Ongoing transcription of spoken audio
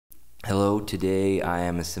Hello, today I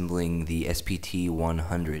am assembling the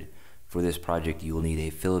SPT100. For this project you will need a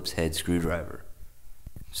Phillips head screwdriver.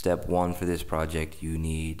 Step 1 for this project, you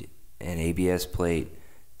need an ABS plate,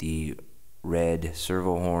 the red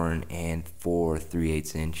servo horn, and 4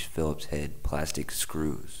 3/8" Phillips head plastic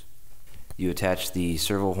screws. You attach the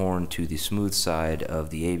servo horn to the smooth side of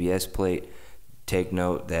the ABS plate. Take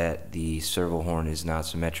note that the servo horn is not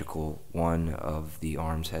symmetrical. One of the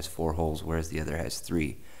arms has 4 holes whereas the other has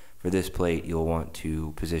 3. For this plate you'll want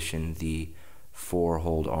to position the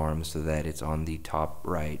 4-holed arm so that it's on the top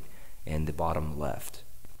right and the bottom left.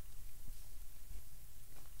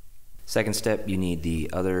 Second step, you need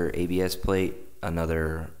the other ABS plate,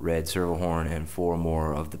 another red servo horn, and 4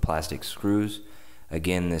 more of the plastic screws.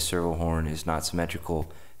 Again, this servo horn is not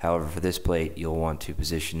symmetrical. However, for this plate you'll want to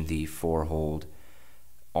position the 4-holed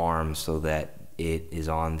arm so that it is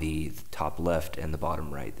on the top left and the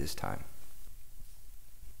bottom right this time.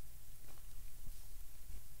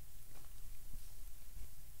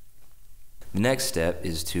 The next step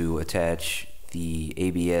is to attach the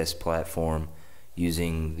ABS platform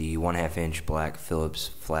using the 1/2" black Phillips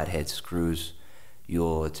flathead screws.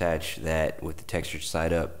 You'll attach that with the textured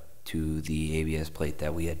side up to the ABS plate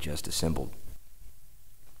that we had just assembled.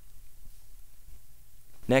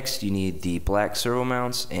 Next, you need the black servo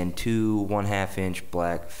mounts and 2 1/2"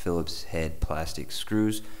 black Phillips head plastic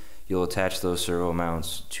screws. You'll attach those servo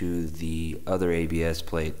mounts to the other ABS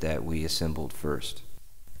plate that we assembled first.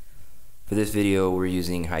 For this video we're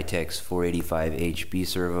using Hitec's 485H B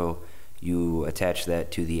servo. You attach that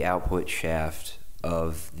to the output shaft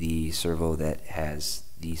of the servo that has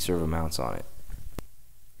the servo mounts on it.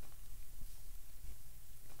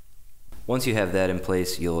 Once you have that in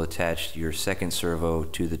place, you'll attach your second servo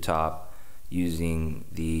to the top using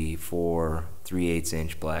the 4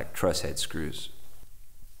 3/8" black truss head screws.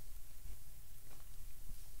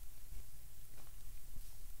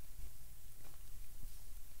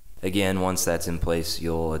 Again, once that's in place,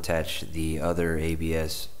 you'll attach the other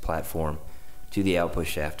ABS platform to the output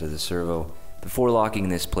shaft of the servo. Before locking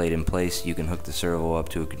this plate in place, you can hook the servo up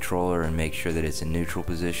to a controller and make sure that it's in neutral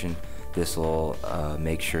position. This will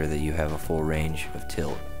make sure that you have a full range of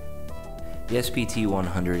tilt. The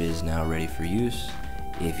SPT100 is now ready for use.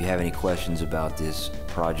 If you have any questions about this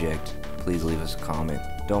project, please leave us a comment.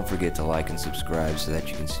 Don't forget to like and subscribe so that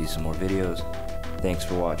you can see some more videos. Thanks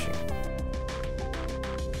for watching.